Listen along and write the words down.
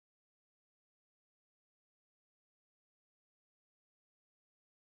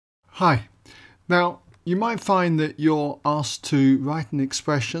Hi. Now, you might find that you're asked to write an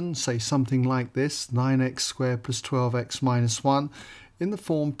expression, say something like this, 9x squared plus 12x minus 1, in the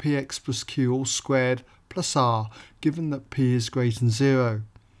form px plus q all squared plus r, given that p is greater than 0.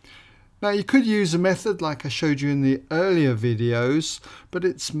 Now, you could use a method like I showed you in the earlier videos, but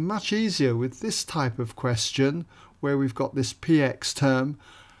it's much easier with this type of question, where we've got this px term,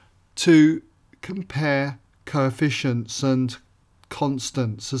 to compare coefficients and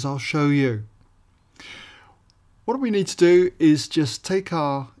constants, as I'll show you. What we need to do is just take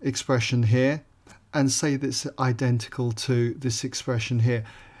our expression here and say that it's identical to this expression here.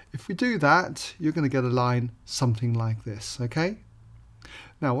 If we do that, you're going to get a line something like this, okay?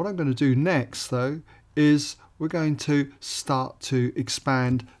 Now, what I'm going to do next, though, is we're going to start to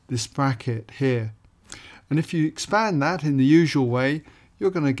expand this bracket here. And if you expand that in the usual way,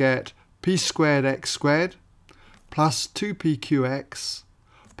 you're going to get p squared x squared plus 2pqx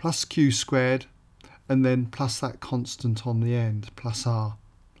plus q squared, and then plus that constant on the end, plus r.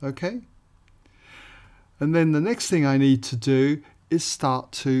 Okay? And then the next thing I need to do is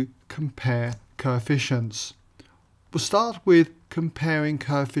start to compare coefficients. We'll start with comparing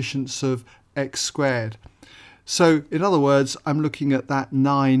coefficients of x squared. So, in other words, I'm looking at that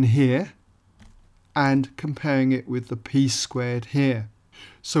 9 here and comparing it with the p squared here.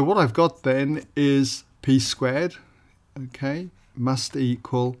 So what I've got then is p squared, okay, must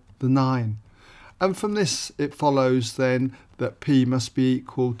equal the 9. And from this it follows then that p must be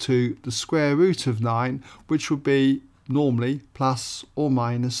equal to the square root of 9, which would be normally plus or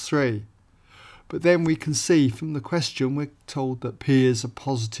minus 3. But then we can see from the question we're told that p is a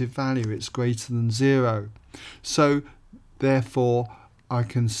positive value, it's greater than 0. So therefore I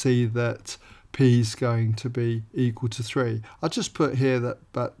can see that p is going to be equal to 3. I'll just put here that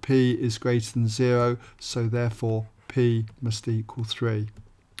but p is greater than 0, so therefore p must equal 3.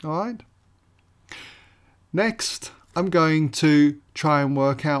 Alright? Next, I'm going to try and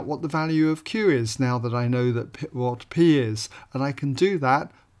work out what the value of q is now that I know that what p is. And I can do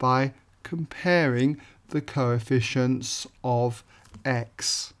that by comparing the coefficients of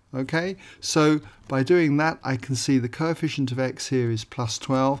x. Okay, so by doing that I can see the coefficient of x here is plus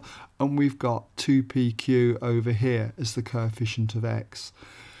 12 and we've got 2pq over here as the coefficient of x.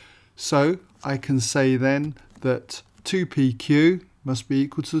 So I can say then that 2pq must be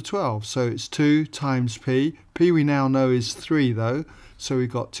equal to 12. So it's 2 times p. P we now know is 3 though, so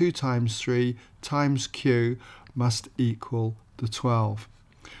we've got 2 times 3 times q must equal the 12.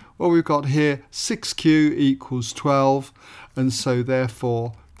 Well, we've got here 6q equals 12, and so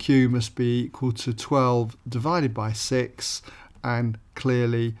therefore q must be equal to 12 divided by 6, and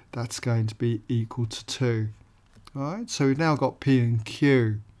clearly that's going to be equal to 2. Alright, so we've now got p and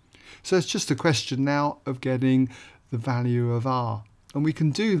q. So it's just a question now of getting the value of r. And we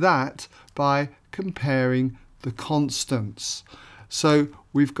can do that by comparing the constants. So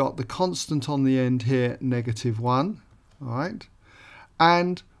we've got the constant on the end here, -1, alright,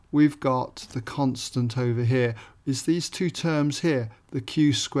 and we've got the constant over here is these two terms here, the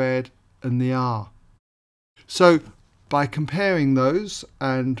q squared and the r. So by comparing those,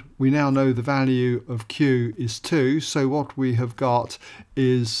 and we now know the value of q is 2, so what we have got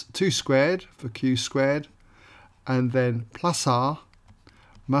is 2 squared for q squared, and then plus r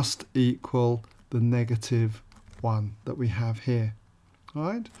must equal the -1 that we have here.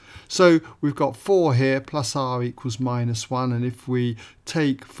 Alright, so we've got 4 here, plus r equals -1, and if we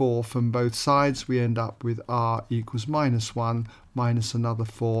take 4 from both sides we end up with r equals -1 minus another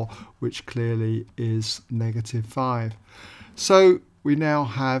 4, which clearly is -5. So we now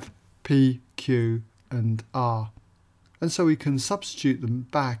have p, q and r. And so we can substitute them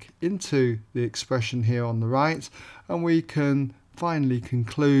back into the expression here on the right, and we can finally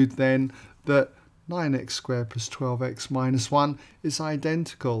conclude then that 9x squared plus 12x minus 1 is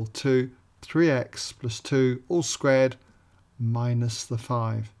identical to 3x plus 2 all squared minus the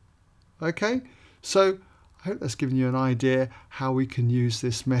 5. Okay, so I hope that's given you an idea how we can use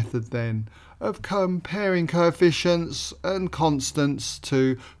this method then of comparing coefficients and constants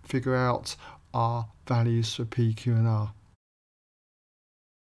to figure out our values for p, q and r.